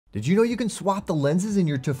Did you know you can swap the lenses in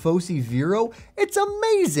your Tifosi Vero? It's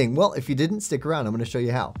amazing! Well, if you didn't, stick around. I'm going to show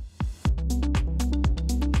you how.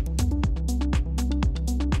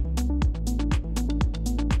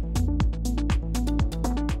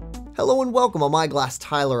 Hello and welcome. I'm Eyeglass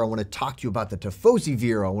Tyler. I want to talk to you about the Tifosi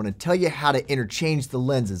Vero. I want to tell you how to interchange the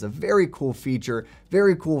lenses. A very cool feature,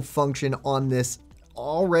 very cool function on this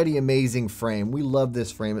already amazing frame. We love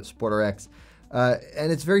this frame at SportRx.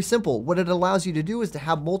 And it's very simple. What it allows you to do is to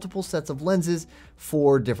have multiple sets of lenses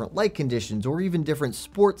for different light conditions or even different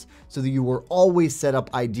sports so that you are always set up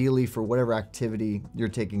ideally for whatever activity you're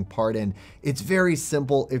taking part in. It's very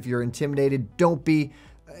simple. If you're intimidated, don't be.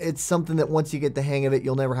 It's something that once you get the hang of it,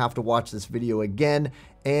 you'll never have to watch this video again,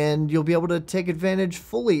 and you'll be able to take advantage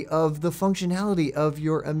fully of the functionality of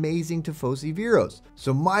your amazing Tifosi Veros.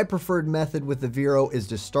 So my preferred method with the Vero is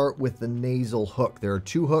to start with the nasal hook. There are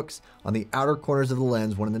two hooks on the outer corners of the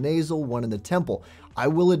lens, one in the nasal, one in the temple. I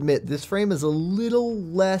will admit this frame is a little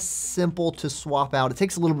less simple to swap out. It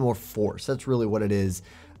takes a little bit more force. That's really what it is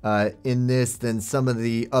in this than some of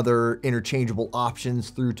the other interchangeable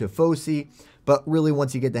options through Tifosi. But really,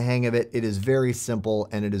 once you get the hang of it, it is very simple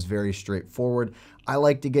and it is very straightforward. I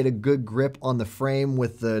like to get a good grip on the frame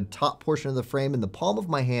with the top portion of the frame in the palm of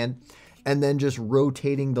my hand and then just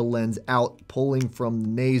rotating the lens out, pulling from the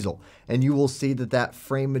nasal. And you will see that that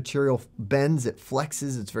frame material bends, it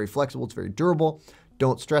flexes, it's very flexible, it's very durable.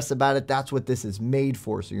 Don't stress about it. That's what this is made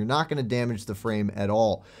for. So you're not going to damage the frame at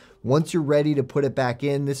all. Once you're ready to put it back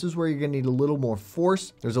in, this is where you're going to need a little more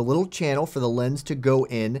force. There's a little channel for the lens to go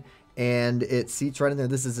in, and it seats right in there.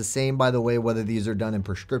 This is the same, by the way, whether these are done in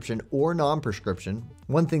prescription or non-prescription.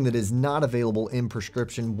 One thing that is not available in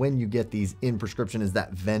prescription when you get these in prescription is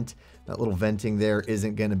that vent. That little venting there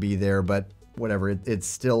isn't going to be there, but whatever. It's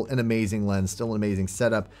still an amazing lens, still an amazing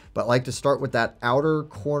setup. But I like to start with that outer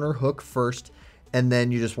corner hook first, and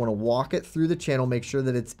then you just want to walk it through the channel, make sure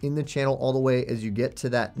that it's in the channel all the way as you get to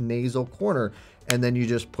that nasal corner, and then you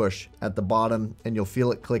just push at the bottom and you'll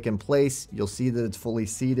feel it click in place. You'll see that it's fully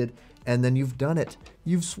seated, and then you've done it.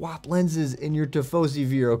 You've swapped lenses in your Tifosi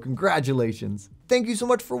Vero. Congratulations. Thank you so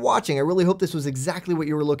much for watching. I really hope this was exactly what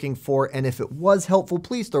you were looking for, and if it was helpful,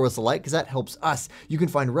 please throw us a like because that helps us. You can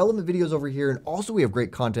find relevant videos over here, and also we have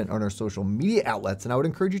great content on our social media outlets, and I would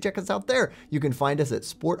encourage you to check us out there. You can find us at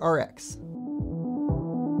SportRx.